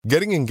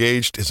Getting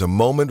engaged is a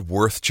moment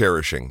worth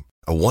cherishing.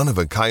 A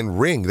one-of-a-kind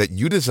ring that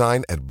you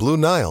design at Blue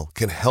Nile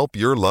can help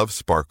your love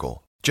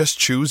sparkle. Just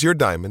choose your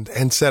diamond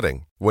and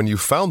setting. When you've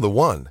found the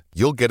one,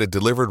 you'll get it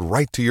delivered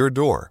right to your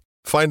door.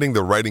 Finding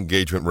the right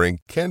engagement ring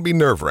can be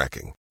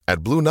nerve-wracking.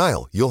 At Blue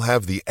Nile, you'll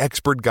have the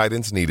expert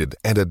guidance needed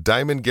and a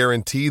diamond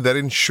guarantee that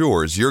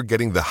ensures you're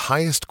getting the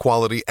highest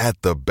quality at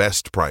the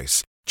best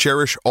price.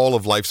 Cherish all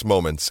of life's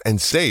moments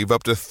and save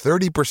up to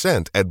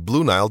 30% at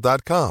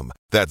BlueNile.com.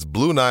 That's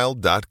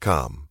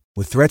BlueNile.com.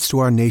 With threats to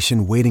our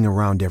nation waiting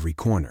around every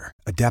corner,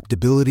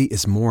 adaptability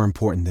is more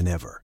important than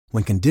ever.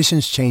 When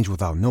conditions change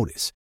without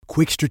notice,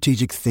 quick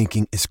strategic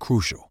thinking is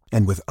crucial.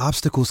 And with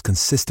obstacles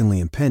consistently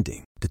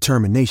impending,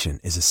 determination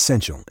is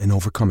essential in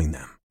overcoming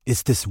them.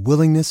 It's this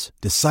willingness,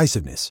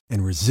 decisiveness,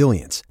 and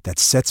resilience that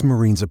sets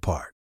Marines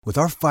apart. With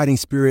our fighting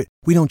spirit,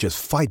 we don't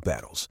just fight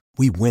battles,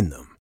 we win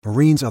them.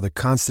 Marines are the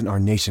constant our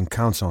nation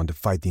counts on to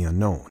fight the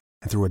unknown.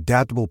 And through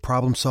adaptable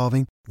problem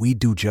solving, we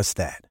do just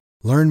that.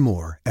 Learn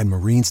more at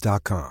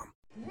Marines.com.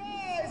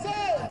 Rise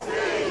up!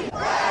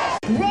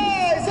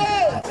 Rise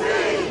up!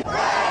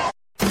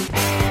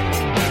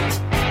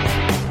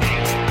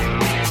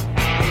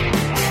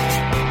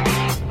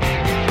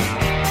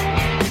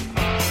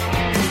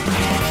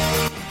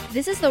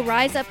 This is the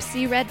Rise Up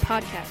See Red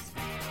podcast,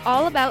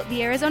 all about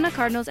the Arizona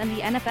Cardinals and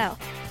the NFL,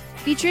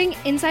 featuring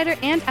insider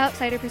and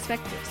outsider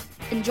perspectives.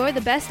 Enjoy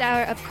the best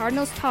hour of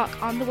Cardinals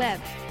talk on the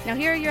web. Now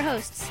here are your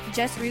hosts,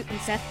 Jess Root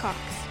and Seth Cox.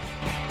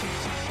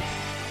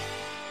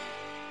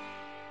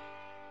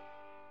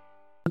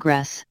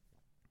 Progress.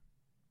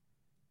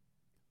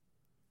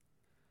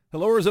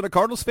 Hello, Arizona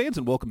Cardinals fans,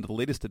 and welcome to the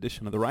latest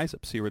edition of the Rise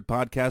Up See Red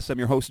podcast. I'm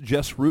your host,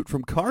 Jess Root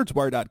from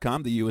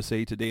CardsWire.com, the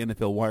USA Today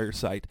NFL Wire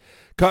site,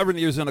 covering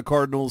the Arizona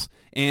Cardinals.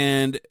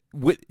 And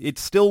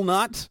it's still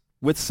not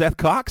with Seth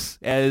Cox,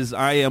 as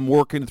I am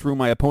working through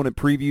my opponent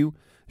preview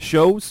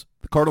shows.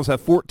 The Cardinals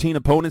have 14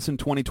 opponents in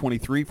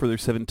 2023 for their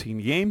 17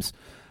 games.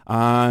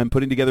 I'm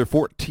putting together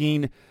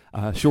 14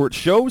 short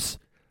shows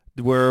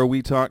where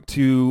we talk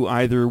to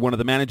either one of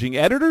the managing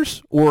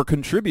editors or a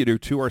contributor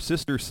to our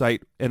sister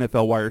site,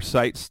 NFL Wire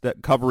sites,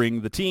 that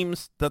covering the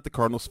teams that the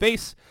Cardinals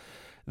face.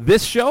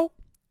 This show,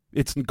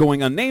 it's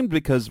going unnamed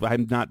because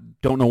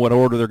don't know what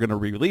order they're going to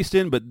be released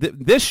in, but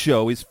this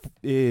show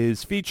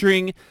is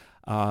featuring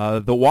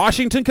the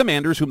Washington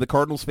Commanders, whom the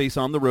Cardinals face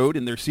on the road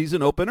in their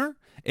season opener.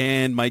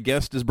 And my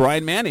guest is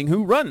Bryan Manning,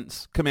 who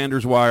runs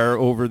Commanders Wire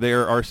over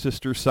there, our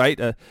sister site,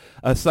 a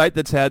site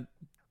that's had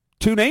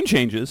 2 name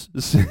changes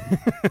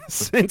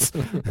since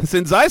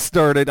I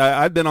started.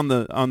 I've been on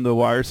the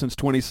wire since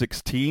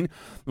 2016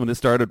 when it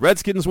started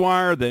Redskins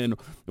Wire, then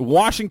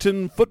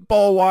Washington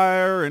Football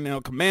Wire, and now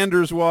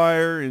Commanders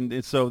Wire,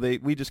 and so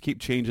we just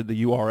keep changing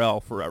the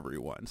URL for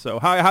everyone. So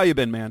how you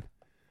been, man?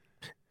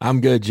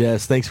 I'm good,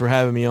 Jess. Thanks for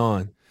having me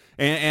on.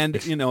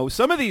 And you know,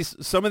 some of these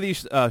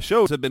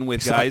shows have been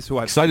with guys who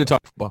I've excited to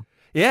talk football.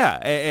 Yeah,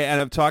 and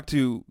I've talked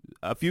to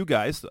a few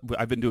guys.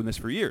 I've been doing this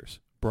for years.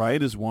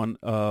 Bryan is one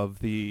of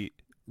the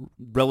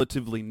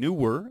relatively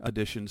newer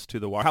additions to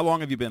the wire. How long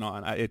have you been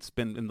on? It's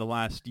been in the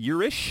last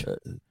year-ish?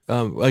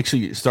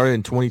 Actually, it started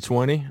in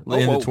 2020.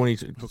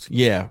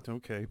 Yeah.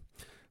 Okay.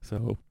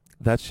 So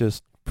that's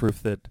just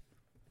proof that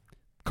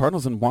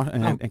Cardinals and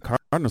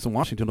Cardinals in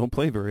Washington don't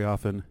play very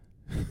often.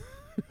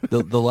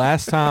 The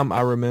last time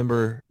I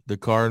remember the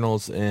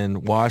Cardinals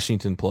and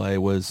Washington play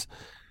was,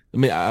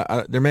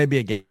 there may be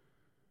a game.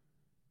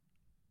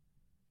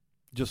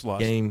 Just lost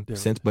game there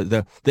since, but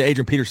the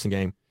Adrian Peterson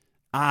game.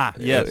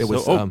 Yes. It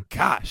was.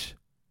 Gosh.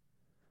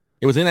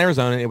 It was in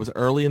Arizona. It was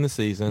early in the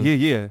season.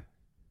 Yeah.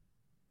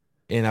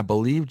 And I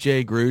believe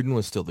Jay Gruden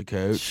was still the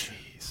coach.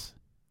 Jeez.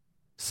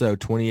 So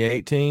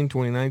 2018,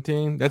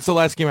 2019. That's the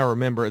last game I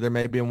remember. There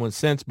may be one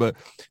since, but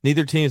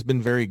neither team has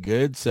been very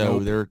good, so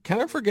they're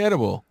kind of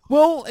forgettable.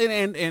 Well,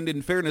 and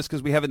in fairness,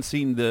 because we haven't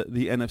seen the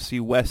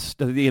NFC West,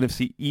 the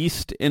NFC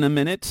East in a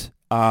minute.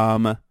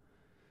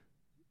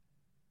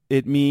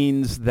 It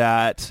means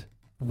that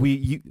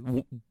we've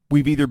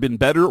either been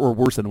better or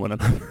worse than one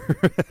another.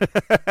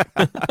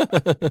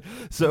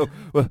 So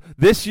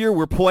this year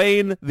we're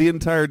playing the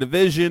entire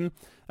division.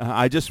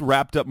 I just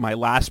wrapped up my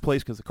last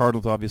place because the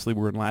Cardinals obviously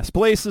were in last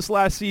place this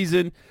last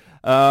season.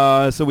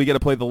 So we got to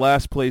play the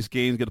last place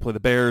games, got to play the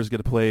Bears, got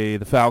to play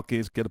the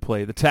Falcons, got to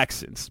play the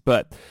Texans.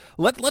 But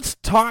let's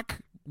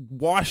talk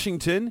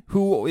Washington,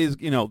 who is,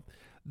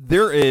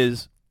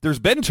 there's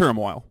been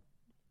turmoil.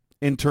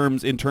 In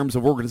terms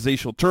of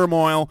organizational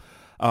turmoil,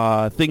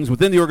 things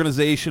within the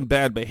organization,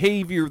 bad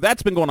behavior.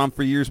 That's been going on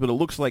for years, but it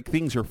looks like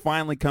things are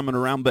finally coming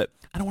around. But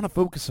I don't want to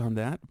focus on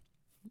that.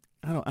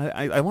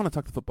 I want to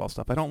talk the football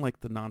stuff. I don't like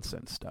the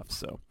nonsense stuff.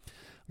 So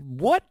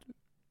what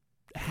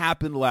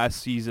happened last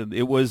season?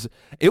 It was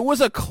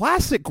a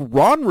classic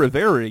Ron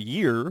Rivera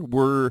year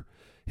where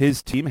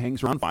his team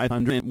hangs around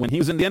 500. When he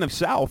was in the NFC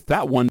South,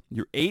 that one,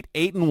 you're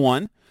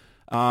 8-1.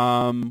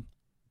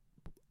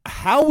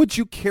 How would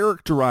you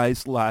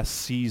characterize last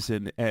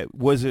season?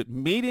 Was it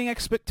meeting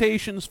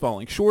expectations,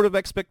 falling short of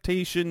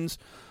expectations,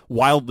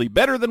 wildly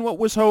better than what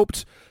was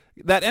hoped?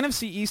 that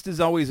NFC East is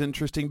always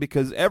interesting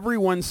because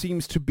everyone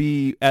seems to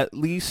be at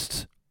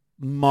least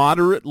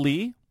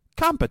moderately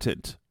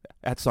competent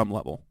at some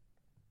level.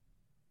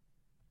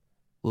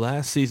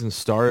 Last season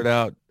started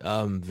out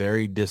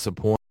very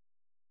disappointing,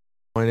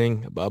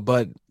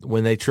 but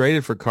when they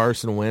traded for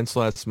Carson Wentz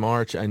last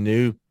March, I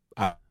knew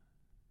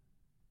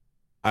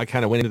I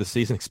kind of went into the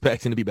season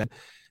expecting to be bad.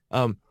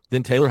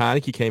 Then Taylor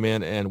Heineke came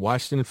in, and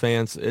Washington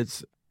fans,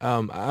 it's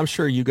I'm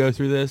sure you go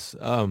through this.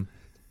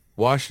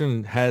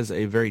 Washington has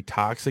a very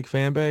toxic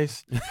fan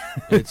base.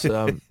 It's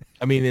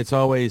it's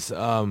always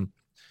a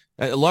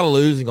lot of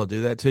losing will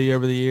do that to you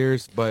over the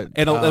years, but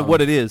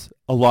what it is,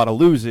 a lot of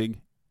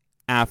losing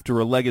after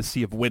a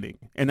legacy of winning.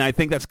 And I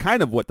think that's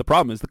kind of what the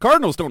problem is. The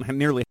Cardinals don't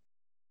nearly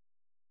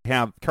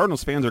have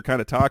Cardinals fans are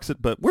kind of toxic,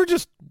 but we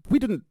just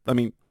don't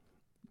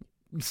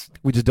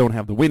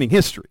have the winning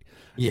history.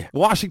 Yeah.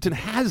 Washington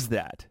has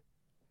that.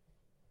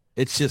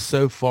 It's just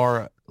so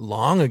far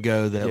long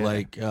ago that a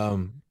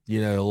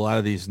lot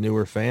of these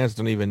newer fans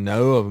don't even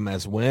know of them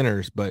as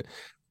winners. But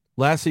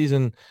last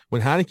season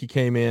when Heineke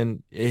came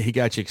in, he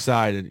got you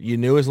excited. You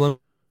knew his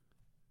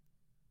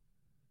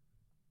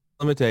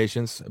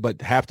limitations,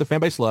 but half the fan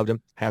base loved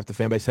him, half the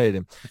fan base hated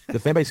him. The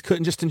fan base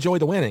couldn't just enjoy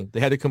the winning.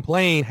 They had to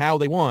complain how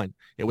they won.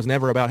 It was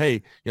never about,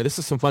 hey, this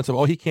is some fun stuff.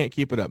 Oh, he can't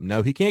keep it up.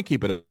 No, he can't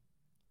keep it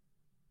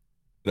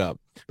up.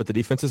 But the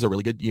defense is a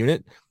really good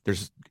unit.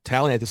 There's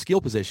talent at the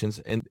skill positions,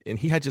 and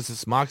he had just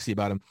this moxie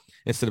about him.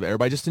 Instead of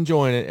everybody just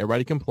enjoying it,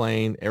 everybody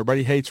complain,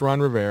 everybody hates Ron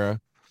Rivera.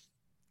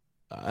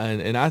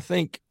 And I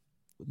think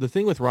the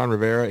thing with Ron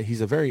Rivera,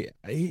 he's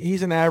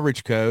an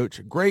average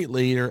coach, great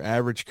leader,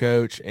 average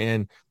coach,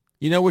 and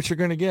you know what you're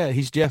going to get.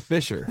 He's Jeff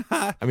Fisher.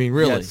 I mean,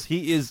 really. Yes,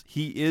 he is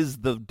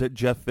the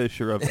Jeff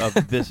Fisher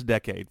of this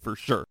decade for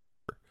sure.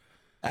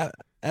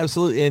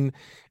 Absolutely.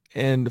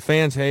 And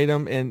fans hate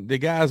him, and the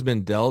guy's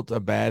been dealt a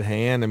bad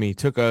hand. I mean, he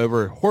took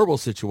over a horrible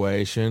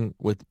situation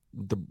with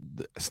the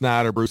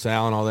Snyder, Bruce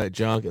Allen, all that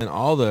junk, and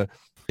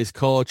his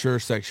culture,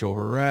 sexual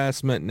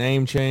harassment,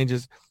 name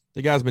changes.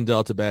 The guy's been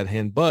dealt a bad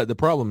hand, but the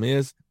problem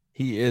is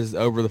he is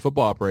over the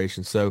football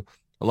operation. So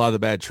a lot of the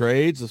bad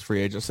trades, those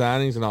free agent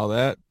signings and all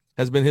that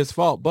has been his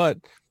fault. But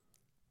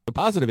the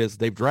positive is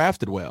they've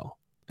drafted well,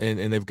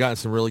 and they've gotten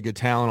some really good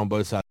talent on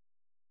both sides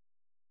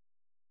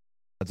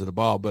of the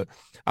ball. But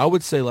I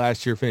would say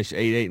last year finished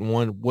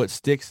 8-1. What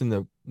sticks in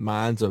the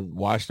minds of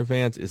Washington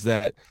fans is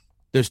that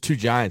there's 2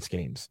 Giants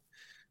games.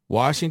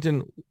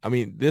 Washington, I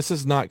mean, this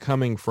is not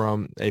coming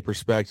from a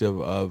perspective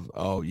of,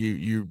 oh,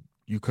 you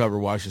cover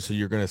Washington, so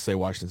you're going to say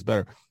Washington's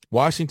better.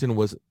 Washington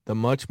was the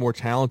much more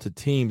talented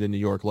team than New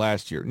York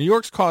last year. New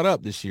York's caught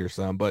up this year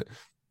some, but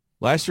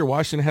last year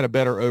Washington had a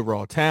better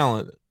overall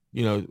talent,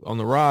 on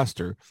the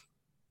roster.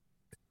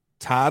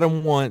 Tied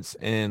them once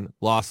and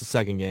lost the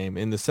second game.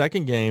 In the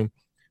second game,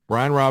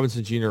 Brian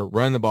Robinson Jr.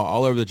 running the ball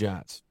all over the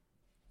Giants.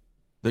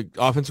 The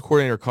offensive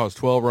coordinator calls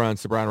 12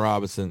 runs to Brian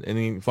Robinson, and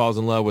he falls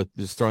in love with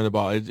just throwing the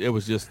ball. It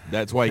was just,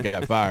 that's why he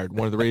got fired.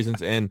 One of the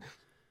reasons. And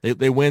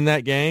they win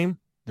that game.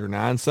 They're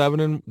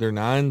 9-7-1. They're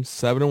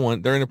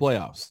in the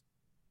playoffs.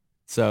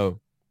 So,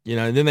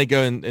 and then they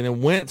go and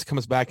then Wentz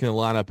comes back in the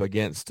lineup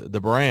against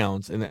the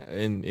Browns,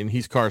 and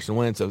he's Carson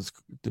Wentz. So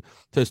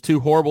it's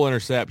 2 horrible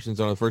interceptions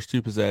on the first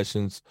 2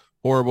 possessions.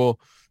 Horrible.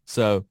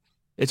 So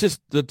it's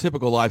just the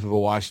typical life of a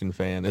Washington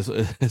fan.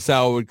 It's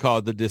how I would call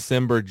it, the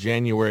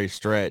December-January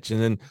stretch. And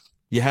then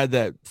you had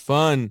that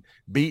fun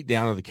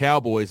beatdown of the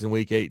Cowboys in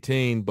Week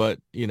 18, but,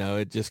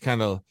 it just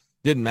kind of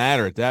didn't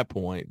matter at that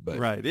point. But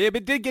right.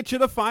 It did get you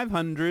to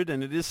 500,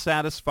 and it is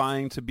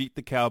satisfying to beat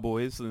the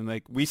Cowboys.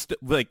 And,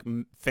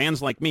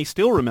 fans like me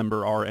still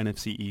remember our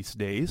NFC East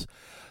days.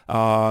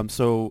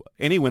 So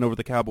any win over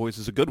the Cowboys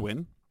is a good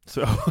win.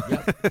 So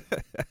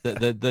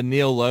the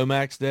Neil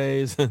Lomax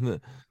days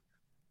and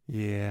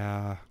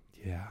Yeah.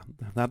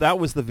 Now that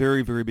was the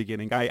very, very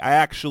beginning.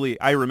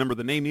 I remember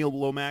the name Neil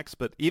Lomax,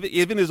 but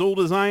even as old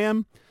as I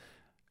am,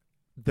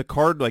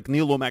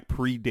 Neil Lomax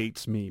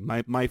predates me.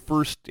 My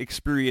first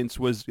experience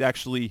was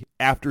actually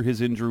after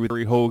his injury with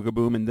Larry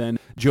Hogaboom, and then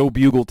Joe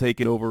Bugle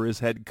taking over as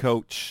head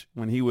coach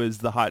when he was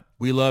the hot.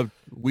 We love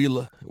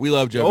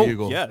Joe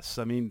Bugle. Yes,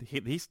 I mean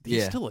he's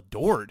still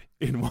adored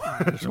in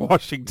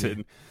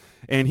Washington.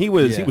 And he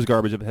was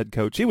garbage of a head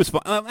coach. He was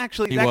fun.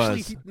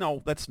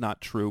 No, that's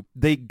not true.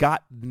 They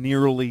got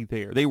nearly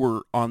there. They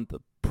were on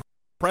the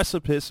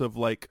precipice of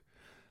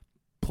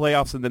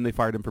playoffs, and then they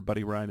fired him for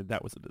Buddy Ryan, and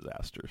that was a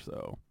disaster.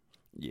 So,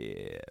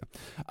 yeah.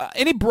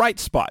 Any bright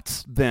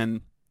spots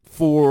then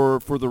for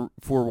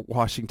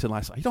Washington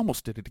last night? He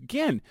almost did it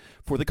again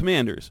for the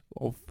Commanders.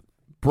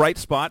 Bright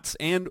spots,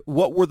 and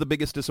what were the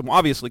biggest disappointments?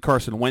 Obviously,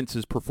 Carson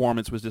Wentz's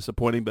performance was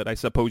disappointing, but I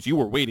suppose you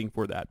were waiting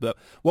for that. But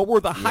what were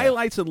the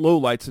highlights and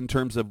lowlights in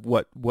terms of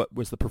what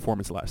was the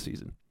performance last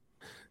season?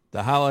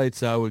 The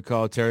highlights I would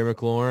call Terry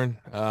McLaurin,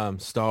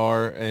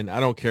 star, and I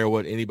don't care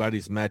what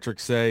anybody's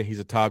metrics say. He's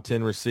a top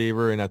 10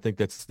 receiver, and I think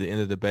that's the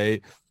end of the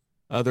debate.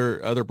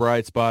 Other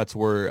bright spots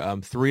were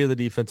 3 of the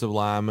defensive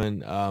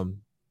linemen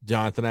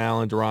Jonathan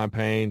Allen, Deron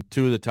Payne,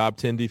 two of the top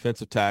 10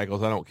 defensive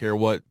tackles. I don't care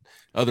what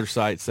other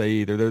sites say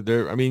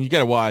either. I mean, you got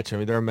to watch. I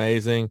mean, they're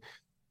amazing.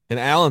 And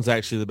Allen's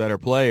actually the better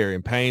player,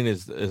 and Payne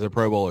is a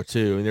Pro Bowler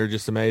too. And they're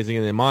just amazing.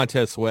 And then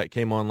Montez Sweat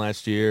came on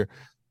last year.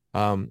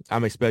 I'm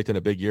expecting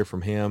a big year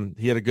from him.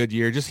 He had a good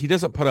year. Just he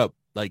doesn't put up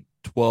like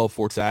 12,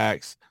 14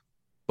 sacks,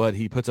 but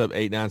he puts up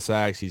 8, 9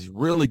 sacks. He's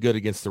really good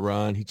against the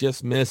run. He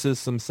just misses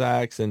some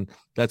sacks, and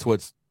that's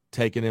what's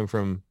taking him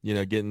from,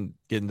 getting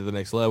to the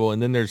next level. And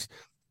then there's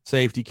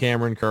safety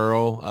Cameron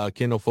Curl,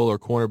 Kendall Fuller,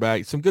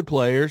 cornerback, some good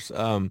players.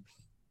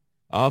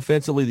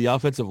 Offensively, the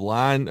offensive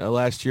line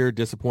last year,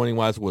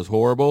 disappointing-wise, was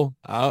horrible.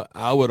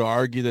 I would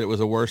argue that it was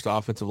the worst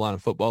offensive line in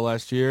football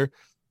last year,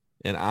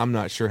 and I'm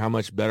not sure how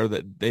much better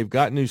that they've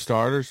got new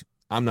starters.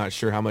 I'm not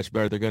sure how much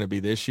better they're going to be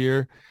this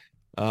year.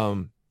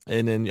 And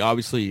then,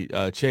 obviously,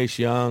 Chase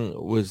Young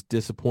was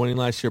disappointing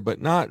last year,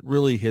 but not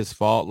really his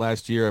fault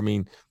last year. I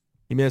mean,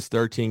 he missed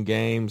 13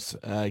 games,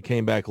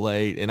 came back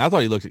late, and I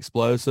thought he looked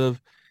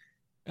explosive.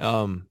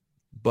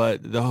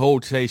 But the whole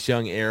Chase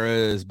Young era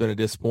has been a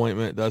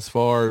disappointment thus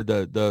far.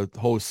 The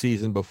whole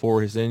season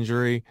before his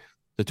injury,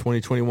 the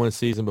 2021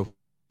 season before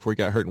he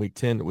got hurt in week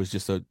 10, it was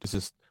just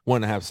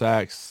 1.5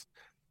 sacks.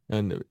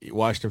 And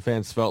Washington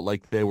fans felt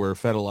like they were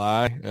fed a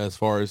lie as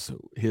far as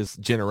his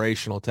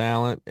generational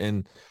talent.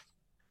 And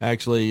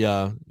actually,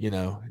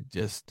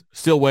 just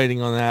still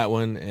waiting on that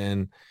one.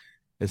 And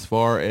as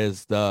far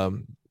as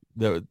the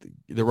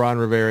Ron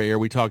Rivera era,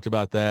 we talked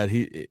about that.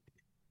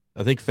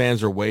 I think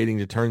fans are waiting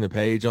to turn the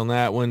page on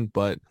that one,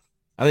 but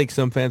I think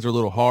some fans are a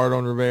little hard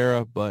on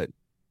Rivera, but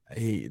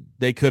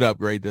they could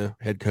upgrade the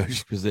head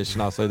coach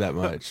position. I'll say that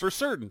much. For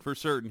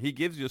certain. He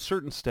gives you a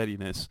certain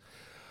steadiness,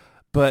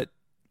 but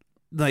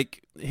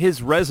like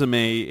his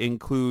resume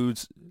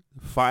includes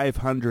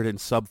 500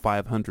 and sub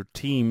 500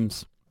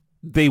 teams.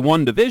 They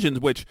won divisions,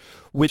 which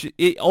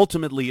it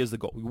ultimately is the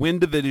goal. Win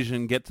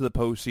division, get to the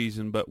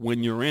postseason, but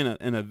when you're in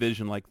a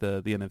division like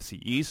the NFC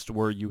East,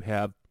 where you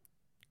have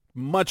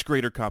much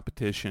greater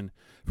competition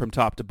from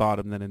top to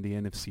bottom than in the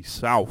NFC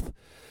South.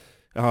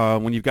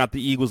 When you've got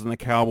the Eagles and the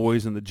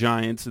Cowboys and the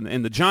Giants,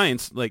 and the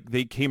Giants, like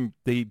they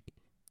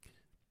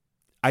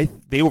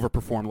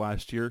overperformed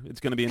last year. It's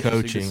going to be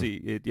interesting to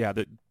see.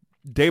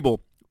 Dable,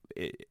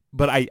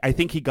 but I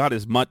think he got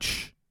as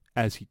much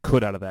as he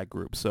could out of that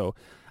group. So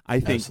I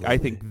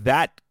think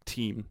that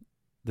team,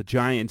 the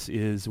Giants,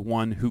 is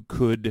one who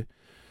could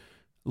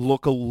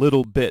look a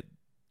little bit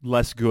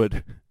less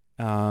good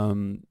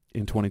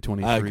in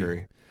 2023. I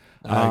agree.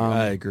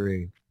 I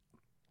agree.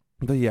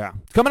 But yeah,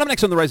 coming up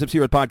next on the Rise Up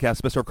Seaward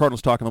podcast, Best of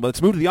Cardinals talking about.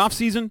 Let's move to the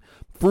offseason,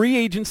 free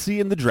agency,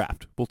 and the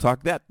draft. We'll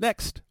talk that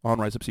next on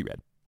Rise Up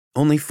Seaward.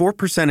 Only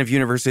 4% of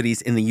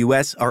universities in the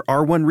U.S. are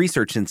R1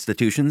 research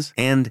institutions,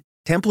 and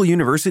Temple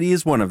University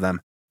is one of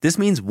them. This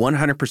means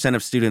 100%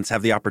 of students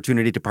have the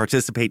opportunity to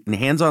participate in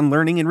hands-on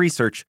learning and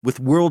research with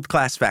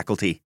world-class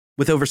faculty.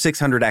 With over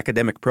 600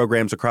 academic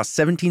programs across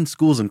 17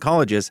 schools and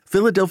colleges,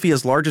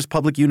 Philadelphia's largest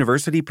public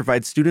university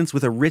provides students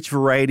with a rich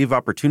variety of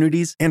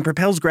opportunities and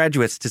propels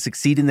graduates to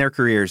succeed in their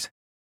careers.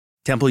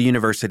 Temple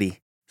University.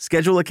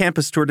 Schedule a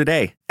campus tour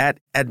today at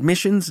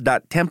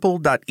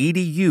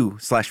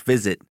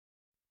admissions.temple.edu/visit.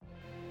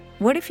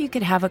 What if you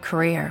could have a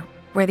career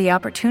where the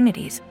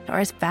opportunities are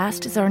as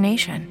vast as our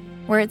nation,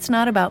 where it's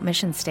not about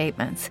mission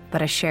statements,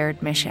 but a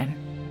shared mission?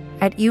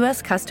 At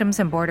U.S. Customs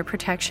and Border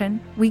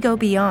Protection, we go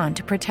beyond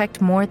to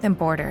protect more than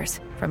borders.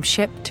 From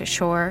ship to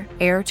shore,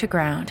 air to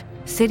ground,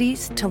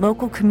 cities to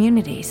local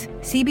communities,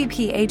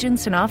 CBP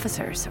agents and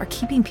officers are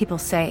keeping people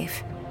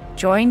safe.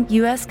 Join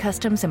U.S.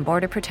 Customs and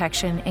Border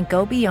Protection and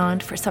go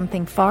beyond for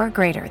something far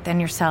greater than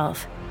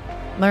yourself.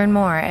 Learn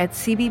more at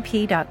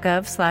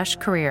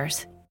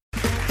cbp.gov/careers.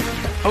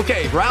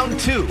 Okay, round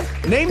 2.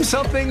 Name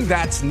something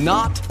that's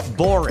not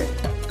boring.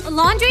 A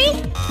laundry?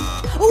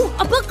 Ooh,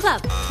 a book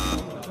club.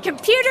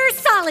 Computer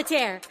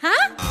solitaire,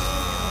 huh?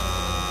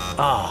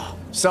 Ah,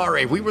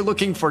 sorry, we were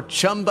looking for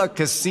Chumba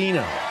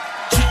Casino.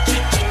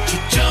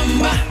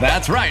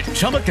 That's right,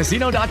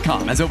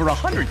 ChumbaCasino.com has over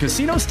 100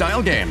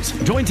 casino-style games.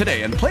 Join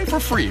today and play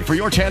for free for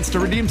your chance to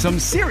redeem some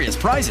serious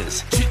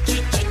prizes.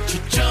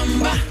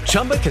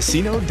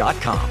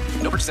 ChumbaCasino.com.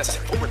 No purchase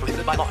necessary. Void where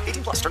prohibited by law.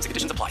 18+ terms and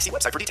conditions apply. See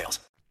website for details.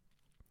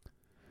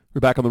 We're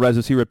back on the Rise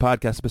of Seaward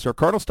podcast. Mr.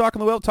 Cardinals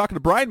talking to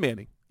Bryan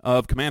Manning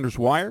of Commanders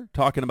Wire,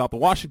 talking about the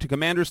Washington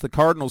Commanders. The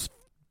Cardinals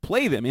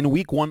play them in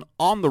Week 1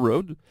 on the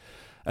road.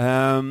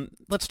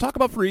 Let's talk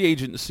about free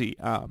agency.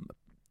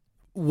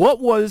 Who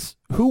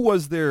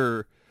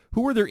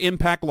were their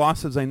impact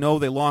losses? I know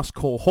they lost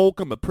Cole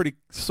Holcomb, a pretty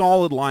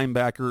solid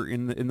linebacker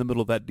in the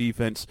middle of that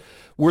defense.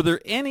 Were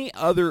there any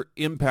other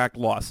impact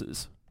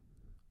losses?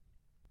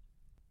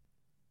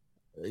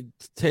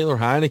 Taylor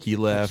Heineke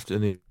left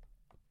in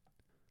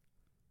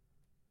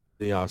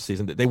the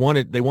offseason. They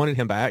wanted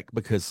him back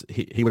because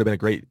he would have been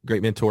a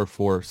great mentor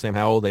for Sam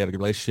Howell. They had a good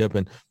relationship,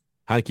 and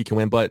Heineke can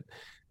win, but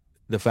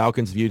the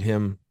Falcons viewed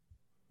him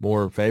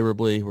more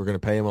favorably. We're going to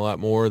pay him a lot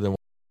more than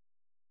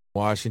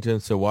Washington,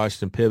 so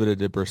Washington pivoted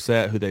to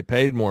Brissett, who they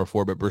paid more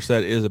for, but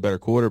Brissett is a better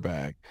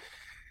quarterback.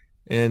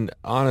 And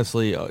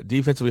honestly,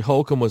 defensively,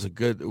 Holcomb was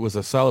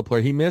a solid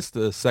player. He missed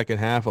the second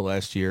half of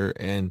last year,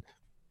 and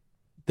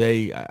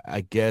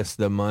I guess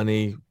the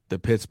money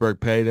that Pittsburgh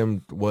paid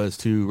him was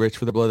too rich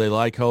for the blood. They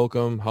like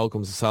Holcomb.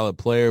 Holcomb's a solid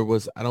player.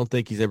 I don't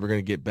think he's ever going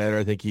to get better.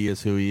 I think he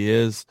is who he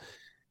is.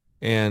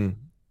 And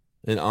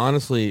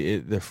honestly,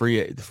 the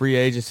free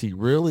agency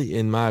really,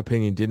 in my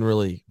opinion, didn't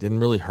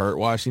really hurt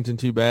Washington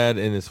too bad.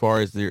 And as far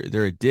as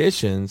their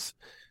additions,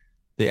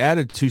 they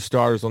added 2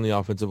 starters on the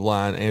offensive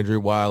line, Andrew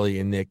Wiley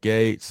and Nick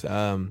Gates,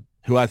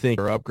 who I think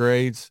are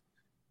upgrades.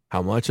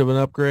 How much of an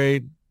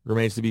upgrade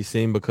remains to be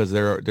seen because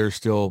there's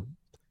still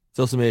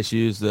some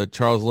issues. The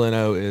Charles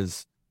Leno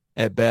is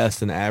at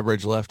best an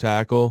average left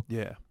tackle.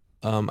 Yeah.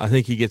 I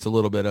think he gets a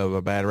little bit of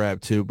a bad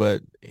rap too,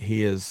 but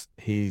he's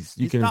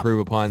can improve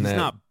upon that. He's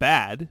not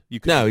bad. He's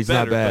better,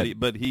 not bad.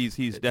 But he's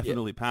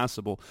definitely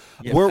passable.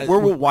 Yeah, where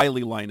will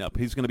Wiley line up?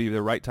 He's going to be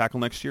the right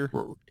tackle next year?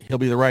 He'll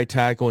be the right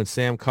tackle, and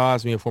Sam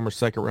Cosmi, a former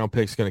second-round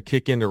pick, is going to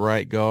kick into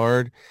right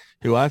guard,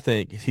 who I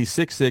think he's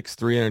 6'6",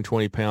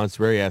 320 pounds,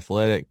 very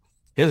athletic.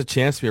 He has a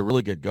chance to be a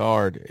really good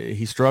guard.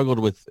 He struggled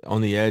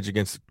on the edge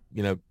against,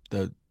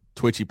 the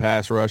twitchy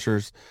pass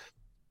rushers.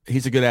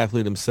 He's a good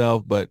athlete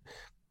himself, but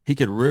he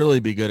could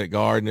really be good at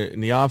guard.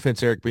 And the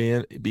offense Eric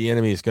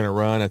Bieniemy is going to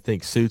run, I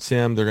think, suits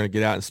him. They're going to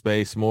get out in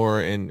space more,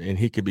 and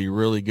he could be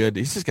really good.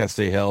 He's just got to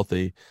stay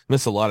healthy.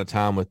 Miss a lot of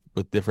time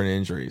with different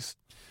injuries.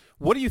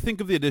 What do you think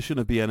of the addition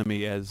of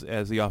Bieniemy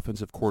as the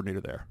offensive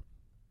coordinator there?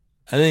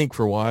 I think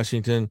for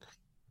Washington,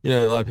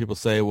 a lot of people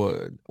say,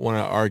 want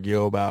to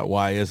argue about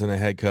why isn't a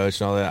head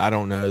coach and all that. I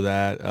don't know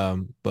that.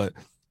 But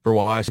for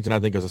Washington, I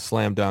think it was a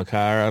slam dunk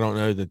hire. I don't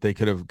know that they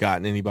could have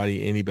gotten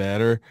anybody any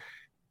better.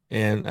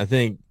 And I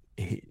think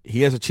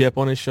he has a chip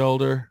on his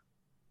shoulder.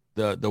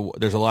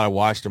 There's a lot of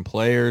Washington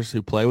players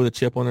who play with a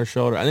chip on their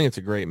shoulder. I think it's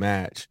a great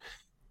match.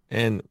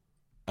 And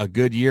a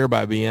good year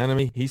by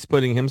Bieniemy, he's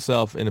putting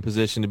himself in a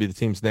position to be the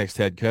team's next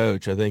head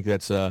coach. I think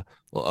that's a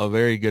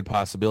very good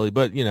possibility.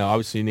 But,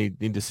 obviously you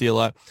need to see a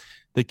lot.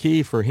 The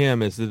key for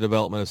him is the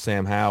development of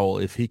Sam Howell.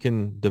 If he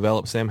can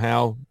develop Sam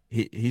Howell,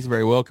 he's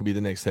very well could be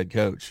the next head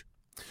coach.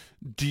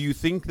 Do you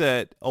think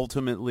that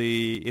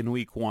ultimately in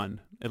week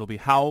 1, it'll be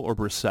Howell or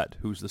Brissett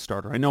who's the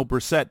starter? I know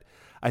Brissett,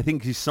 I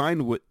think he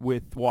signed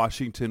with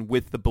Washington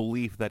with the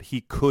belief that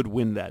he could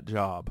win that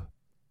job.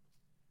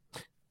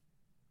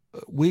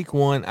 Week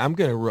 1, I'm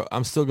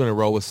still going to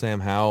roll with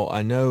Sam Howell.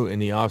 I know in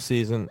the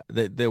offseason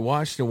that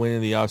Washington went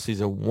in the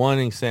offseason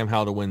wanting Sam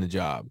Howell to win the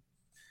job,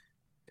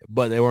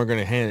 but they weren't going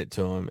to hand it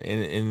to him.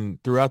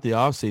 And throughout the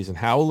offseason,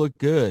 Howell looked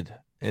good,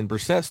 and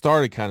Brissett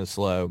started kind of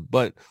slow,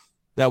 but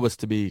that was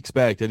to be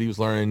expected. He was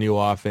learning a new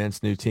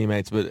offense, new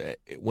teammates. But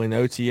when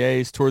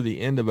toward the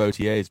end of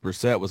OTAs,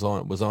 Brissett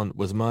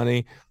was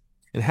money,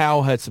 and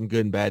Howell had some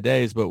good and bad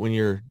days. But when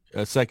you're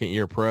a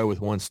second-year pro with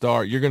 1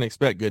 start, you're going to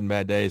expect good and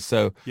bad days.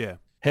 So yeah.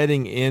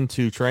 Heading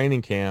into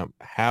training camp,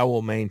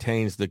 Howell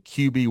maintains the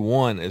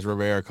QB1, as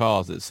Rivera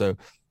calls it. So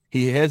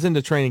he heads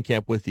into training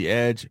camp with the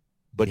edge,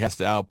 but he has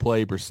to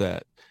outplay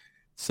Brissett.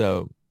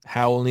 So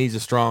Howell needs a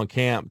strong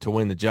camp to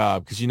win the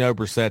job because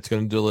Brissett's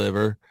going to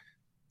deliver.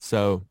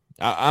 So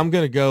I'm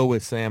going to go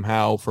with Sam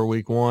Howell for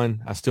week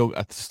 1. I still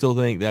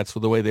think that's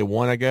the way they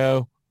want to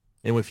go.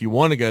 And if you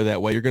want to go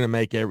that way, you're going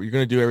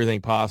to do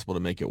everything possible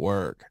to make it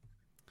work.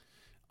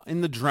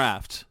 In the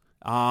draft,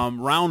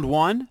 round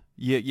 1,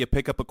 you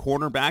pick up a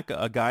cornerback,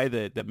 a guy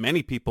that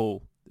many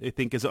people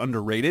think is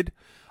underrated,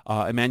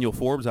 Emmanuel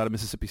Forbes out of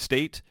Mississippi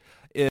State.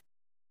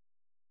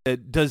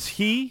 Does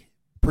he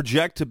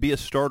project to be a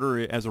starter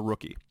as a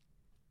rookie?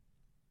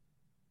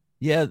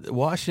 Yeah,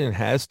 Washington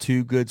has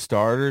 2 good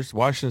starters.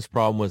 Washington's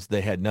problem was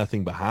they had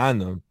nothing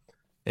behind them.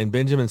 And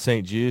Benjamin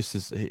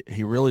St-Juste,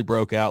 he really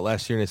broke out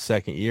last year in his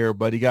second year,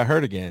 but he got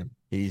hurt again.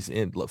 He's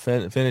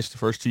finished the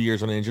first 2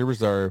 years on injured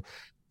reserve.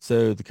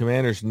 So the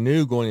Commanders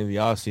knew going into the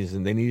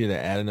offseason they needed to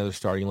add another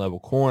starting level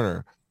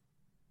corner.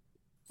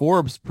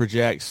 Forbes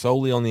projects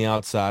solely on the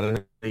outside,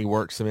 and he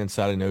works some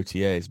inside in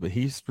OTAs, but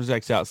he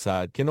projects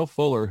outside. Kendall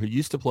Fuller, who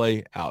used to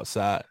play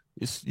outside,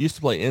 used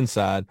to play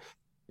inside,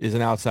 is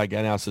an outside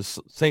guy now. So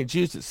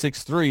St-Juste at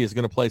 6'3" is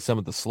going to play some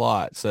at the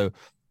slot. So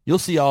you'll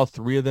see all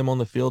 3 of them on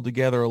the field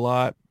together a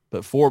lot,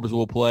 but Forbes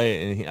will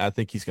play, and I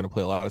think he's going to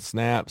play a lot of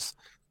snaps.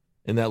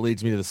 And that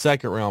leads me to the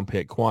second-round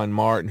pick, Quan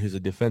Martin, who's a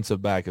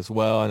defensive back as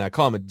well. And I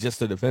call him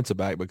just a defensive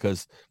back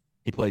because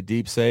he played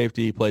deep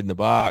safety, he played in the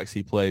box,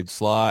 he played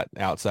slot,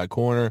 outside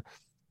corner.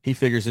 He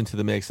figures into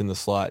the mix in the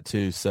slot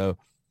too. So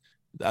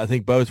I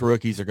think both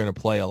rookies are going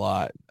to play a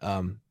lot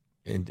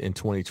in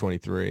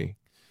 2023.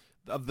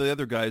 Of the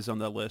other guys on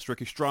that list,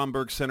 Ricky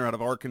Stromberg, center out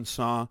of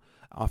Arkansas,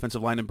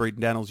 offensive lineman Braden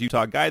Daniels,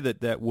 Utah, guy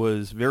that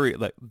was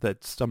that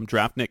some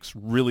draft nicks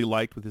really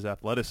liked with his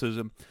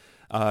athleticism.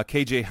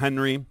 KJ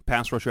Henry,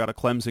 pass rusher out of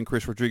Clemson,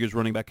 Chris Rodriguez,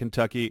 running back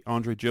Kentucky,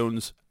 Andre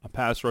Jones, a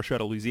pass rusher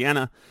out of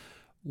Louisiana.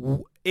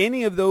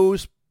 Any of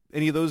those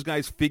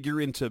guys figure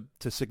into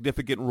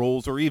significant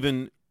roles or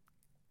even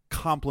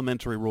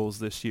complementary roles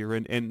this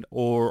year,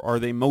 or are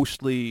they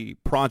mostly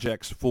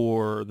projects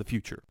for the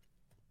future?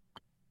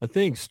 I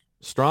think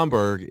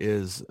Stromberg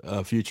is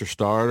a future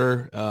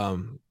starter.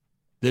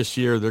 this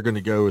year they're going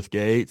to go with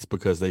Gates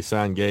because they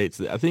signed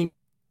Gates. I think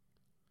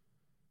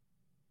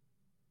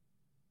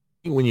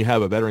when you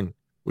have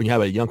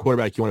a young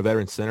quarterback, you want a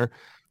veteran center.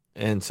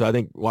 And so I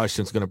think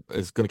Washington's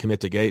is going to commit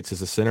to Gates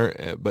as a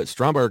center. But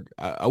Stromberg,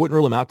 I wouldn't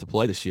rule him out to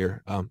play this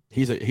year.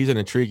 He's an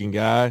intriguing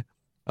guy,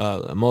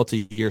 a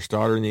multi-year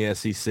starter in the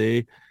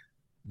SEC,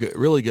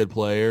 really good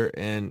player.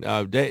 And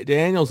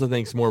Daniels, I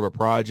think, is more of a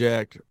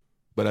project,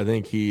 but I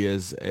think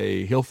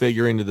he'll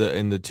figure into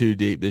the two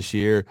deep this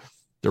year.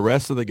 The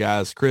rest of the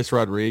guys, Chris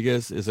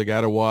Rodriguez is a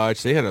guy to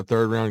watch. They had a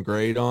 3rd-round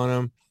grade on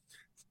him.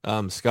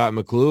 Scott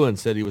McLuhan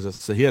said he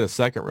had a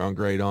 2nd-round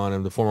grade on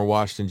him, the former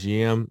Washington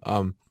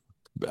GM.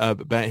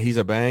 He's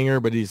a banger,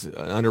 but he's an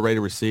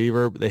underrated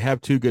receiver. They have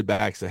 2 good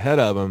backs ahead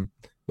of him,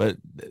 but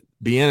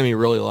Bieniemy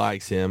really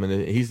likes him,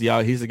 and he's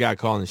the guy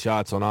calling the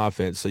shots on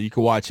offense. So you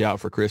can watch out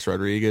for Chris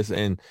Rodriguez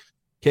and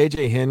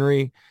KJ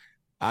Henry.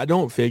 I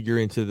don't figure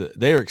into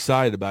they're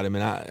excited about him,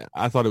 and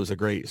I thought it was a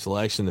great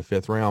selection in the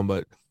 5th round,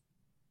 but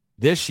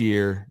this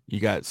year, you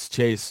got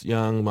Chase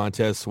Young,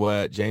 Montez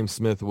Sweat, James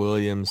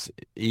Smith-Williams,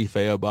 Ife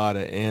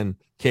Obata, and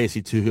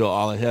Casey Tuhill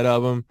all ahead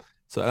of him.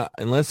 So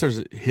unless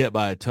there's hit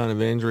by a ton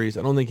of injuries,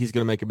 I don't think he's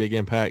going to make a big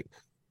impact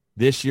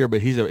this year,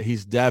 but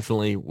he's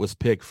definitely was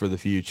picked for the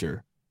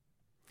future.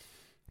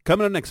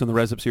 Coming up next on the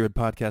Res Up Series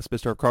podcast,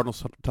 Mr.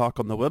 Cardinals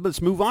Talk on the Web.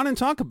 Let's move on and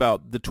talk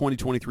about the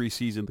 2023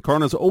 season. The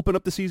Cardinals open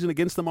up the season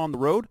against them on the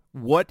road.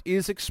 What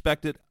is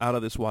expected out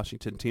of this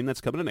Washington team?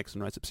 That's coming up next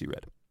on Rise Up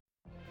Red.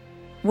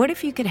 What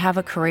if you could have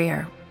a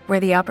career where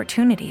the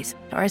opportunities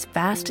are as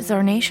vast as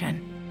our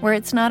nation, where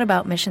it's not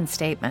about mission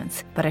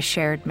statements, but a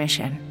shared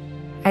mission?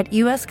 At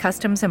U.S.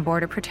 Customs and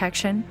Border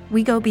Protection,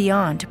 we go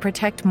beyond to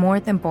protect more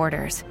than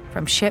borders.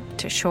 From ship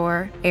to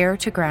shore, air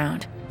to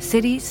ground,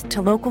 cities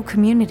to local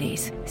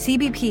communities,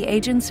 CBP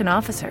agents and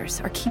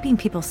officers are keeping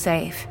people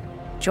safe.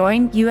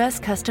 Join U.S.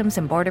 Customs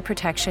and Border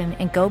Protection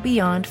and go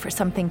beyond for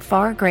something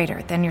far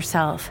greater than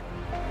yourself.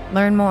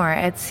 Learn more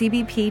at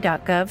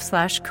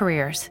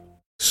cbp.gov/careers.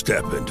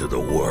 Step into the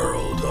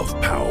world of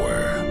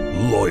power,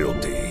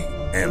 loyalty,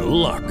 and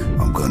luck.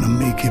 I'm gonna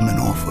make him an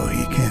offer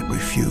he can't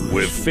refuse.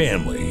 With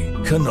family,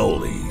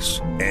 cannolis,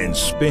 and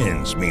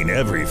spins mean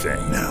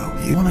everything. Now,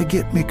 you wanna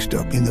get mixed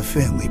up in the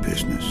family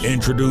business.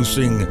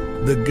 Introducing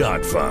The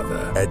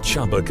Godfather at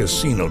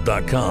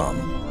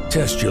ChumbaCasino.com.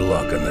 Test your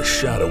luck in the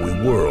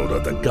shadowy world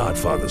of The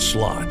Godfather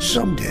slot.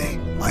 Someday,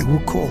 I will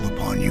call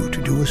upon you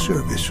to do a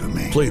service for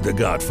me. Play The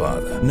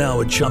Godfather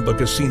now at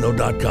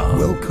ChumbaCasino.com.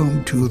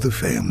 Welcome to the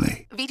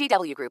family.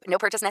 VGW Group. No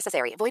purchase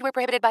necessary. Void where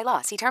prohibited by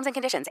law. See terms and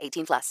conditions.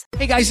 18+.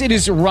 Hey guys, it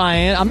is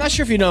Ryan. I'm not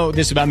sure if you know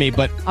this about me,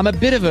 but I'm a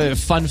bit of a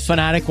fun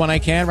fanatic when I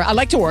can. I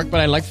like to work, but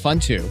I like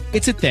fun too.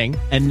 It's a thing.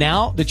 And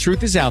now the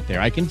truth is out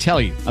there. I can tell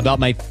you about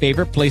my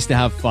favorite place to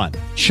have fun.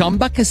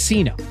 Chumba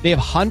Casino. They have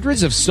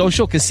hundreds of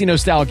social casino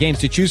style games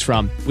to choose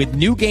from with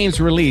new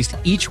games released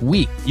each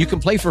week. You can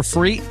play for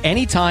free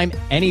anytime,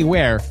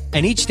 anywhere.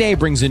 And each day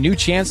brings a new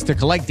chance to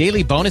collect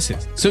daily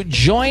bonuses. So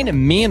join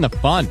me in the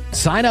fun.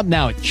 Sign up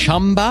now at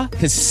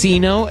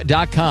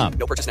ChumbaCasino.com.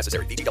 No purchase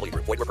necessary. VGW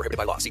Group. Void where prohibited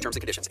by law. See terms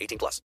and conditions.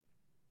 18+.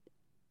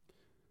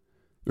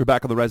 We're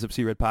back on the Rise Up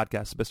Red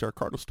podcast, Best Our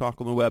Cardinals Talk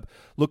on the Web.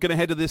 Looking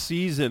ahead to this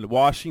season,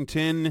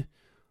 Washington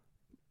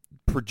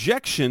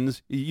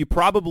projections, you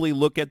probably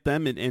look at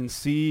them and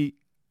see,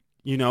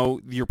 you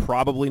know, you're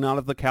probably not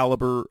at the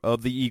caliber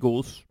of the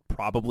Eagles,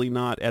 probably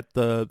not at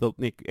the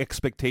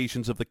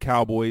expectations of the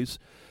Cowboys.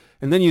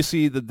 And then you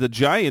see the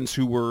Giants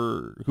who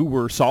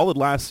were solid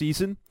last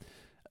season.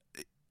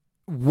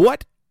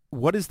 What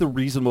is the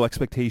reasonable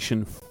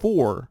expectation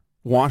for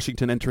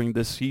Washington entering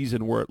this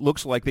season where it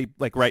looks like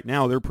right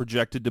now they're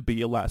projected to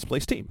be a last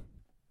place team?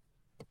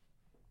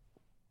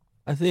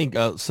 I think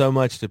so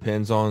much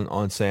depends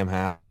on Sam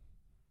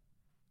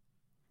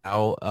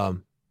Howell.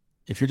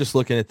 If you're just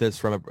looking at this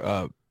from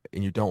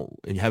and you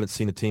haven't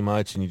seen the team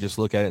much, and you just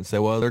look at it and say,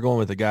 well, they're going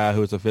with a guy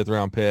who's a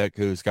 5th-round pick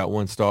who's got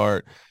one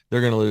start,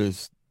 they're going to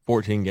lose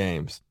 14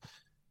 games.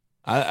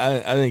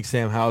 I think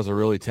Sam Howell's a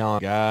really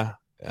talented guy,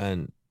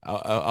 and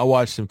I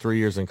watched him 3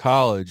 years in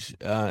college,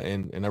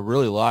 and I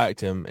really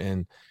liked him,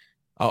 and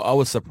I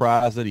was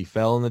surprised that he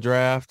fell in the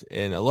draft,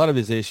 and a lot of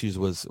his issues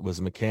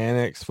was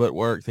mechanics,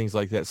 footwork, things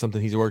like that,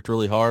 something he's worked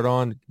really hard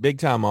on.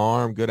 Big-time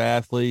arm, good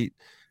athlete.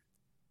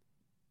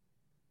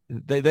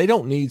 They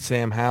don't need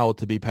Sam Howell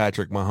to be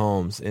Patrick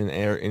Mahomes,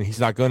 and he's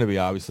not going to be,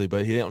 obviously,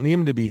 but they don't need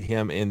him to be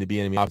him and to be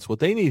enemy opposite. What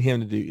they need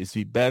him to do is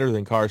be better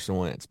than Carson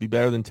Wentz, be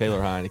better than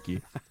Taylor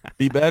Heineke,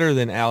 be better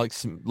than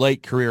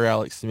late career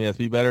Alex Smith,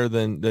 be better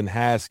than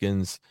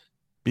Haskins,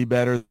 be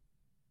better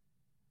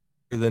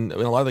than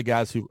a lot of the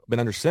guys who've been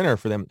under center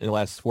for them in the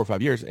last 4 or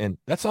 5 years, and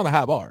that's not a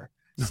high bar.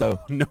 So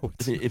no,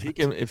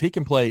 if he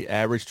can play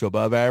average to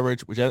above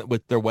average, which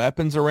with their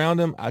weapons around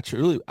him, I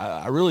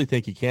really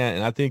think he can,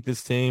 and I think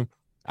this team.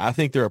 I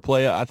think they're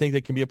I think they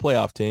can be a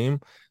playoff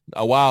team,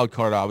 a wild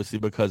card, obviously,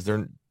 because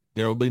there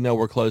will be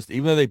nowhere close.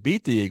 Even though they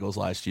beat the Eagles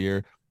last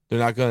year, they're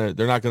not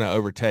gonna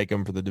overtake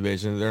them for the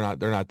division. They're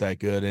not that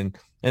good, and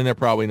they're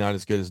probably not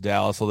as good as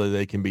Dallas, although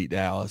they can beat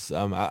Dallas.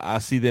 I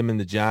see them in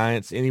the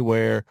Giants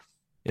anywhere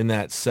in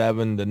that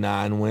 7 to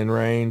 9 win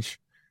range.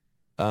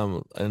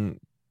 But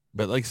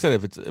like I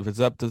said,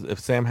 if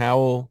Sam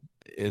Howell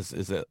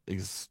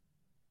is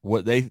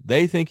what they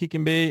think he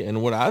can be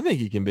and what I think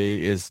he can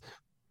be, is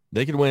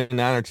they could win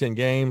 9 or 10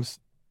 games.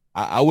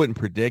 I wouldn't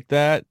predict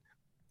that.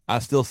 I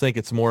still think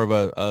it's more of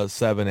a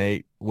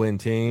 7-8 win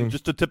team.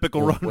 Just a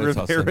typical Ron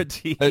Rivera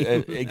team.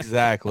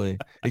 Exactly.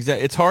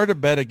 It's hard to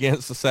bet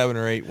against a 7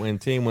 or 8 win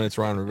team when it's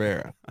Ron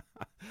Rivera.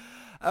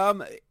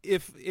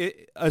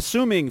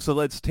 Assuming, so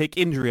let's take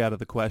injury out of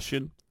the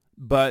question,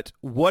 but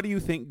what do you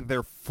think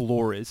their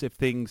floor is if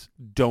things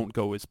don't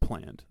go as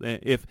planned?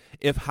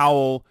 If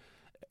Howell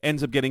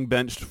ends up getting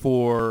benched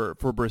for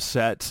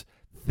Brissett,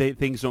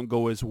 things don't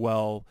go as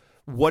well,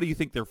 what do you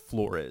think their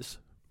floor is?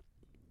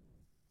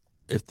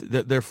 If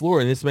their floor,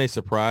 and this may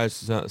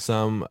surprise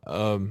some,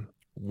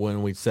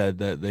 when we said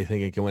that they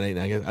think it can win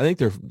 8-9 games, I think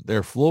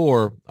their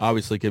floor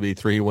obviously could be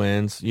 3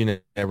 wins. You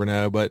never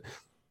know, but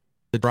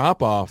the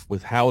drop off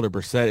with Howell to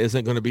Brissett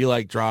isn't going to be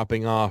like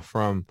dropping off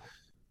from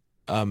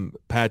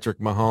Patrick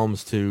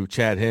Mahomes to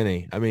Chad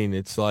Henne. I mean,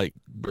 it's like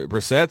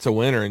Brissett's a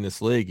winner in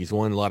this league. He's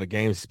won a lot of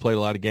games. He's played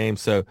a lot of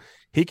games, so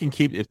he can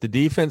keep. If the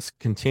defense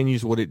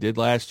continues what it did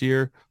last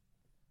year,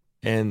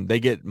 and they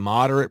get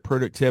moderate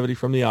productivity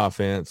from the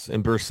offense,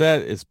 and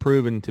Brissett is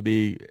proven to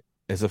be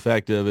as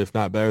effective, if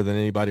not better, than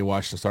anybody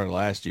Washington started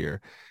last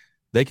year,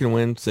 they can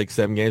win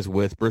 6-7 games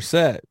with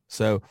Brissett.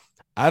 So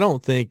I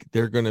don't think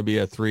they're going to be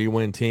a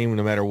 3-win team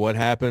no matter what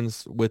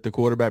happens with the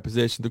quarterback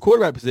position. The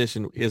quarterback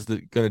position is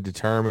going to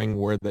determine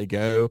where they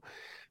go,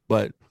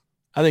 but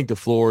I think the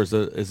floor is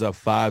a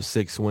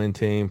 5-6 win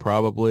team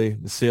probably.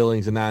 The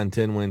ceiling's a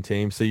 9-10 win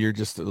team, so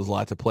there's a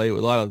lot to play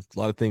with. A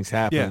lot of things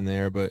happening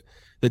there, but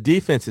the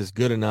defense is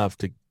good enough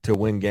to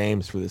win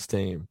games for this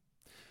team.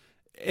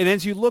 And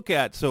as you look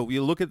at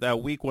that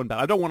week one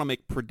battle, I don't want to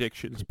make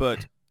predictions,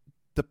 but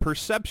the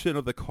perception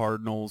of the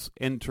Cardinals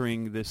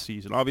entering this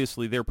season,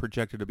 obviously they're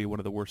projected to be one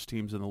of the worst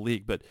teams in the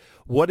league, but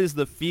what is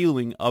the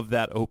feeling of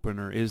that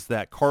opener? Is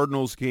that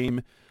Cardinals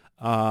game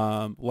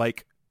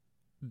like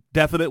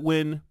definite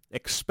win,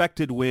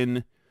 expected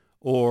win,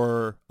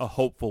 or a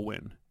hopeful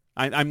win?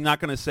 I'm not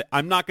going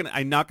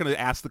to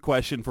ask the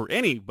question for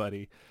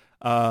anybody.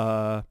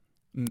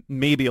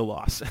 Maybe a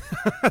loss.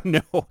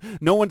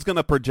 No one's going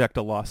to project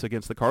a loss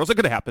against the Cardinals. It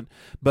could happen,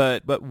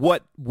 but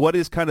what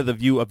is kind of the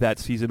view of that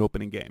season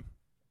opening game?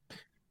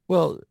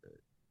 Well,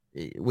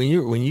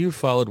 when you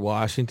followed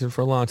Washington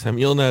for a long time,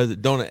 you'll know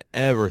that don't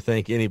ever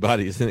think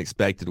anybody is an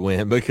expected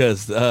win,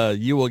 because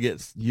you will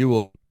get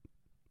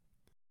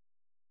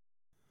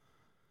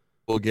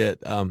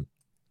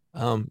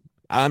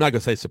I'm not going to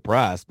say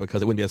surprised,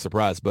 because it wouldn't be a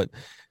surprise, but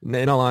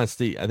in all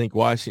honesty, I think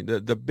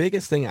Washington, the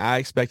biggest thing I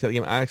expect out of the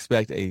game, I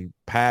expect a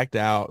packed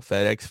out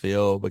FedEx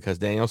Field, because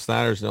Daniel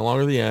Snyder is no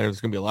longer the owner.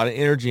 There's going to be a lot of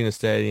energy in the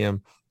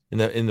stadium, and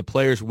the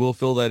players will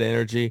feel that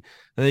energy.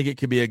 I think it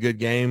could be a good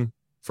game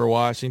for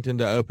Washington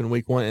to open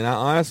week one, and I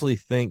honestly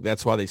think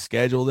that's why they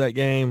scheduled that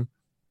game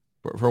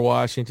for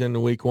Washington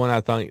in week one.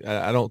 I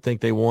don't think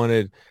they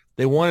wanted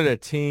a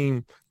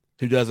team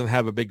who doesn't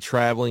have a big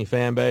traveling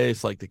fan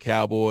base like the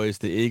Cowboys,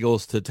 the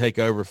Eagles, to take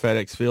over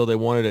FedEx Field. They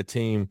wanted a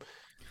team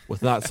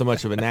with not so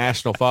much of a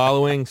national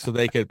following, so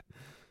they could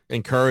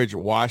encourage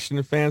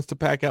Washington fans to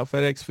pack out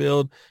FedEx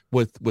Field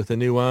with a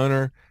new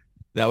owner.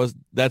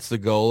 That's the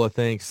goal, I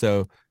think.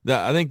 So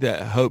I think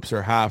that hopes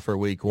are high for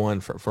week one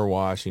for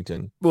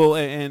Washington. Well,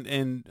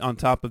 and on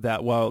top of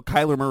that, while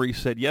Kyler Murray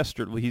said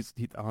yesterday, he's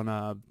on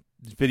a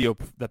video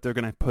that they're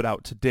going to put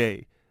out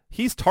today,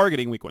 he's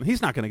targeting week one.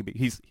 He's not going to be.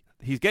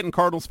 He's getting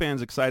Cardinals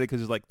fans excited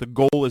because he's like, the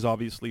goal is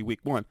obviously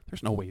week one.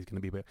 There's no way he's going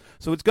to be there.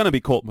 So it's going to be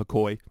Colt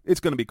McCoy. It's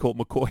going to be Colt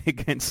McCoy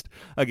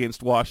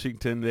against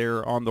Washington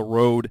there on the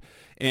road,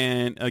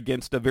 and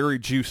against a very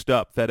juiced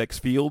up FedEx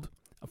Field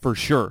for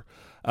sure.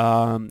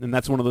 And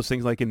that's one of those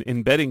things, like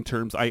in betting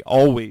terms, I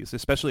always,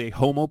 especially a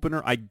home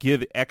opener, I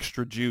give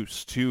extra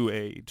juice to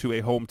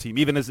a home team.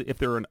 Even as if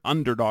they're an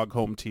underdog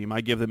home team,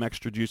 I give them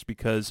extra juice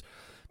because,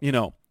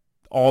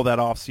 all that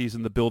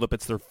offseason, the buildup,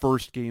 it's their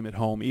first game at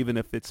home, even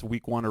if it's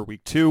week one or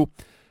week two.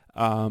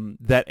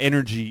 That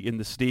energy in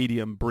the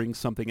stadium brings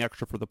something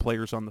extra for the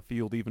players on the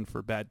field, even for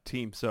a bad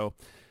team. So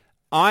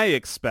I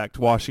expect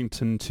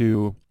Washington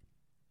to,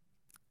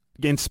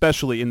 again,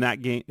 especially in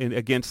that game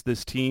against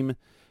this team,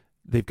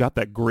 they've got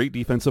that great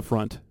defensive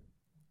front.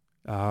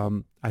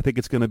 I think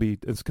it's going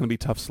to be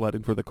tough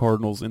sledding for the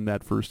Cardinals in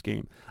that first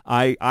game.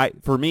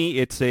 For me,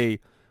 it's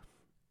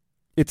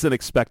an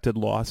expected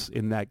loss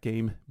in that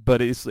game, but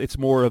it's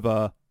more of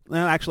a,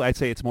 actually I'd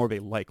say it's more of a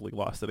likely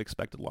loss than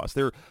expected loss.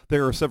 There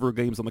are several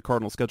games on the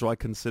Cardinals schedule I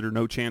consider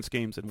no chance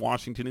games, and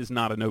Washington is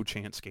not a no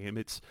chance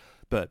game.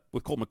 But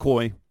with Colt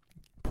McCoy,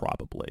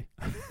 probably.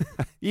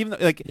 Even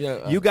though,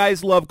 you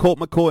guys love Colt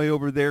McCoy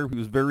over there,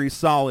 who's very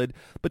solid,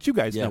 but you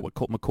guys know what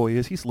Colt McCoy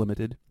is. He's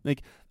limited.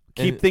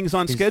 Keep things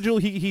on schedule.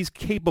 He's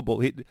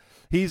capable.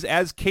 He's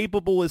as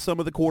capable as some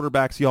of the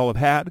quarterbacks y'all have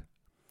had.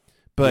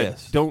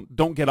 But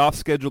don't get off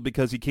schedule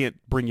because he can't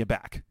bring you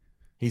back.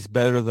 He's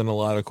better than a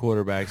lot of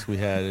quarterbacks we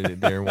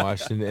had there in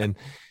Washington,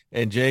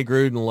 and Jay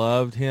Gruden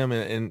loved him,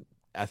 and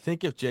I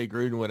think if Jay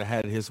Gruden would have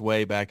had his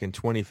way back in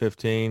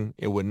 2015,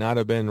 it would not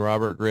have been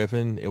Robert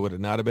Griffin. It would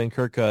have not have been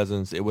Kirk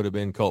Cousins. It would have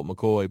been Colt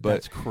McCoy. But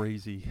that's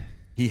crazy.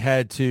 He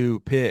had to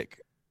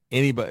pick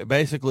anybody.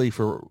 Basically,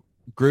 for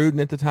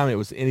Gruden at the time, it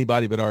was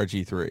anybody but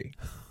RG3.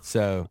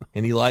 So,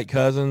 and he liked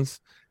Cousins.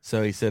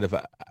 So he said, if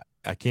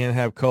I can't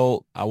have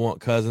Colt, I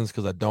want Cousins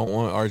because I don't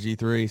want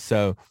RG3.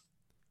 So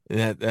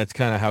that's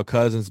kind of how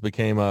Cousins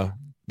became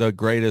the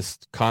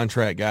greatest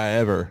contract guy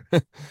ever.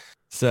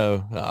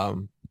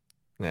 So,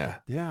 yeah.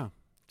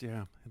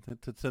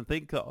 To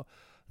think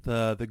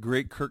the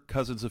great Kirk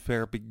Cousins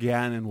affair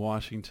began in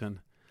Washington.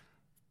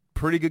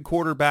 Pretty good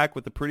quarterback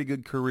with a pretty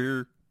good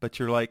career, but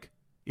you're like,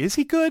 is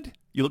he good?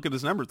 You look at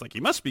his numbers, like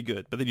he must be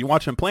good. But then you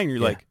watch him playing, and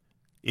you're like,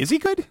 is he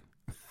good?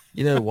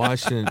 You know,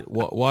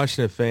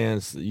 Washington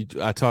fans,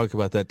 I talk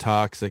about that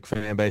toxic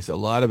fan base. A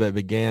lot of it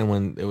began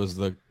when it was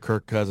the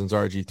Kirk Cousins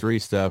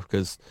RG3 stuff,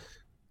 because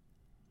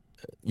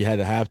you had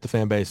half the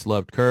fan base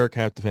loved Kirk,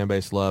 half the fan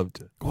base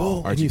loved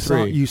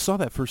RG3. And you saw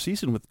that first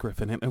season with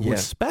Griffin, and it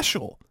was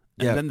special.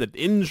 And then the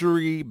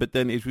injury, but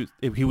then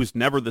he was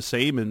never the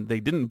same, and they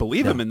didn't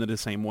believe him in the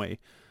same way.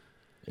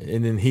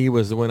 And then he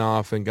went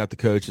off and got the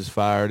coaches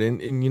fired.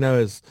 And you know,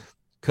 his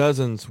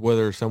Cousins,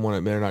 whether someone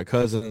admit or not,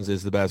 Cousins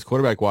is the best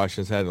quarterback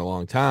Washington's had in a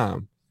long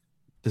time.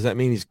 Does that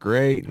mean he's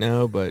great?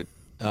 No, but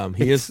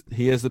he is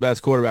the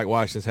best quarterback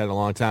Washington's had in a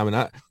long time.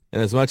 And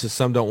as much as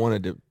some don't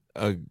want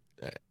to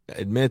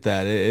admit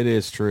that, it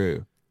is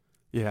true.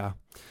 Yeah.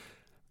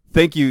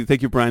 Thank you,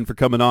 Bryan, for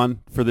coming on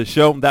for the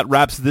show. That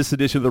wraps this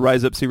edition of the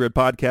Rise Up C-Red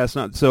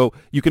podcast. So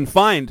you can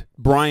find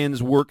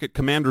Bryan's work at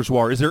Commander's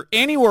War. Is there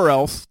anywhere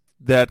else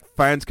that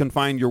fans can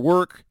find your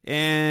work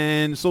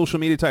and social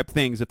media type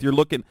things? If you're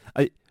looking,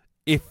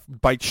 if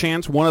by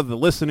chance one of the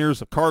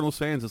listeners of Cardinals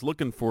fans is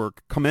looking for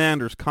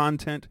Commander's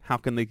content, how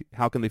can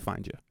they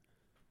find you?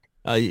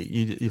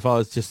 You follow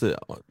us, just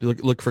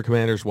look for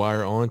Commander's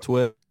Wire on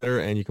Twitter,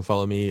 and you can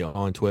follow me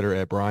on Twitter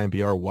at Bryan,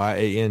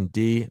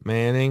 BRYAND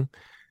Manning.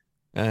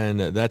 And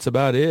that's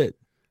about it.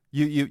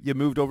 You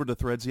moved over to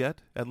Threads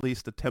yet? At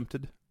least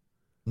attempted?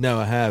 No,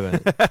 I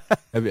haven't.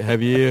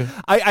 have you?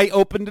 I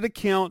opened an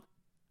account,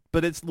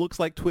 but it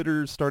looks like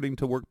Twitter's starting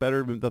to work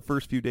better. The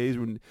first few days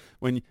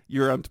when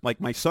you're on,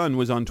 like my son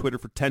was on Twitter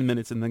for 10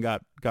 minutes and then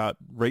got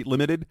rate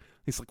limited.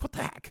 He's like, what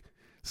the heck?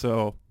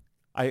 So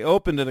I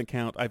opened an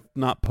account. I've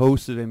not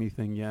posted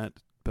anything yet,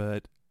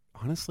 but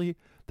honestly,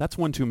 that's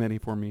one too many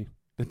for me.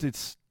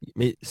 It's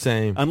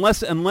same.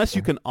 Unless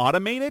you can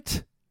automate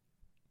it.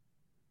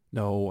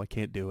 No, I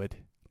can't do it.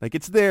 Like,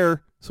 it's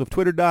there, so if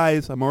Twitter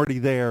dies, I'm already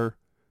there.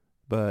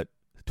 But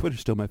Twitter's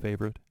still my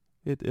favorite.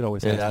 It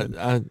always has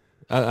been.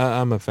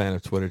 I'm a fan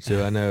of Twitter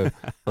too. I know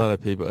a lot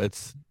of people.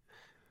 It's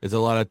a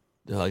lot of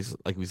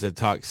like we said,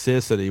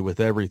 toxicity with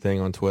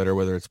everything on Twitter,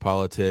 whether it's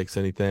politics,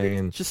 anything.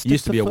 And just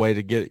used to be a way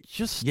to get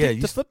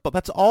to football.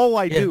 That's all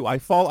I do. I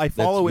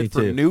follow it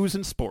for news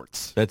and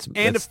sports.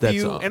 And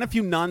a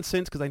few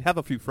nonsense, because I have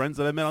a few friends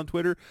that I met on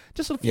Twitter.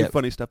 Just a few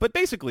funny stuff. But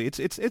basically,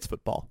 it's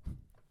football.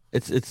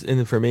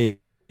 And for me,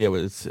 it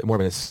was more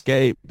of an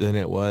escape than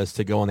it was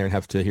to go on there and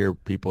have to hear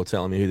people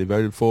telling me who they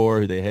voted for,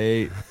 who they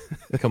hate.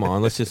 Come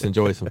on, let's just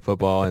enjoy some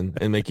football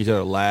and make each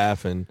other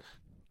laugh, and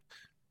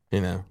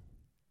you know.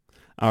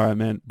 All right,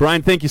 man.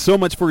 Bryan, thank you so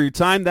much for your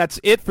time. That's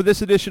it for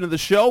this edition of the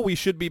show. We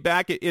should be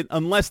back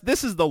unless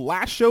this is the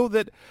last show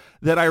that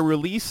I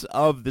release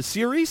of the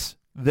series.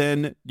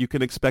 Then you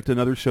can expect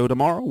another show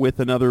tomorrow with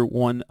another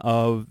one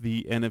of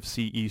the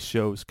NFC East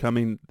shows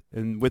coming.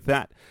 And with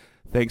that,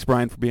 thanks,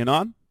 Bryan, for being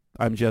on.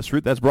 I'm Jess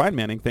Root. That's Bryan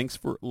Manning. Thanks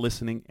for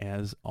listening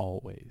as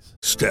always.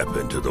 Step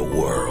into the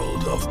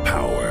world of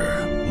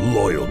power,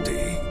 loyalty,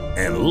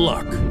 and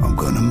luck. I'm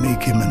going to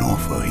make him an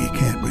offer he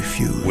can't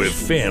refuse. With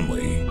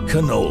family,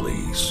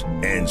 cannolis,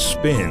 and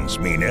spins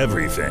mean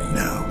everything.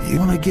 Now, you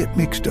want to get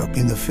mixed up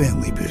in the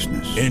family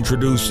business.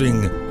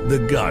 Introducing The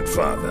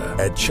Godfather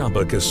at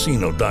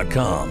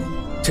ChumbaCasino.com.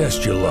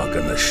 Test your luck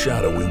in the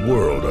shadowy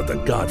world of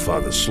The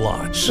Godfather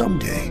slot.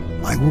 Someday,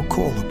 I will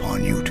call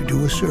upon you to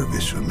do a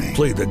service for me.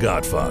 Play The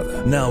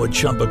Godfather now at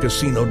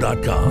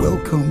ChumbaCasino.com.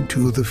 Welcome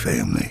to the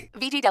family.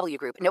 VGW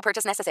Group. No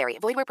purchase necessary.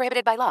 Void where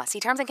prohibited by law. See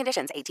terms and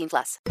conditions.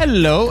 18+.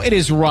 Hello, it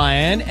is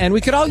Ryan, and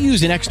we could all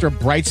use an extra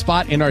bright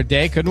spot in our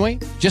day, couldn't we?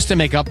 Just to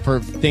make up for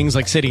things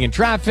like sitting in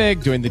traffic,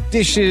 doing the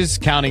dishes,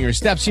 counting your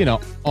steps,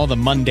 all the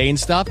mundane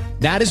stuff.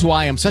 That is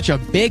why I'm such a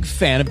big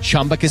fan of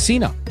Chumba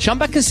Casino.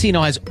 Chumba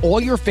Casino has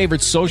all your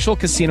favorite social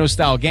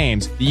casino-style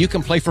games that you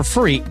can play for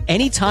free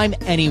anytime,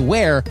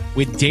 anywhere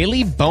with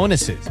daily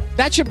bonuses.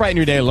 That should brighten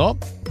your day a little.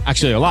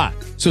 Actually, a lot.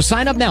 So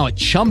sign up now at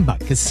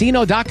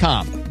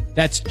ChumbaCasino.com.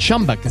 That's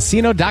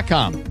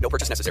ChumbaCasino.com. No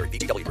purchase necessary.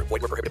 VGW Group.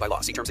 Void where prohibited by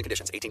law. See terms and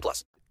conditions.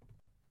 18+.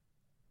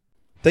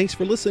 Thanks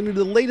for listening to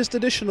the latest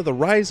edition of the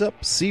Rise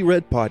Up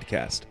C-Red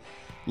podcast.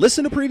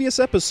 Listen to previous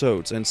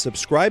episodes and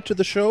subscribe to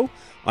the show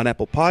on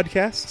Apple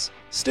Podcasts,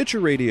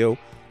 Stitcher Radio,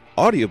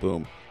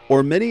 Audioboom,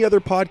 or many other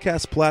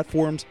podcast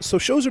platforms, so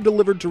shows are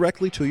delivered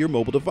directly to your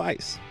mobile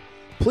device.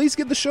 Please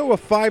give the show a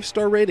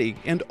 5-star rating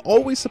and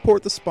always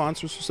support the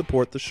sponsors who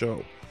support the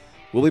show.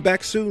 We'll be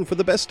back soon for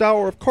the best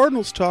hour of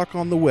Cardinals talk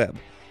on the web.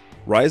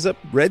 Rise up,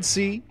 Red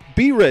Sea,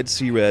 be red,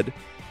 see red,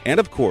 and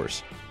of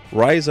course,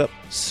 rise up,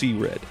 see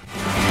red.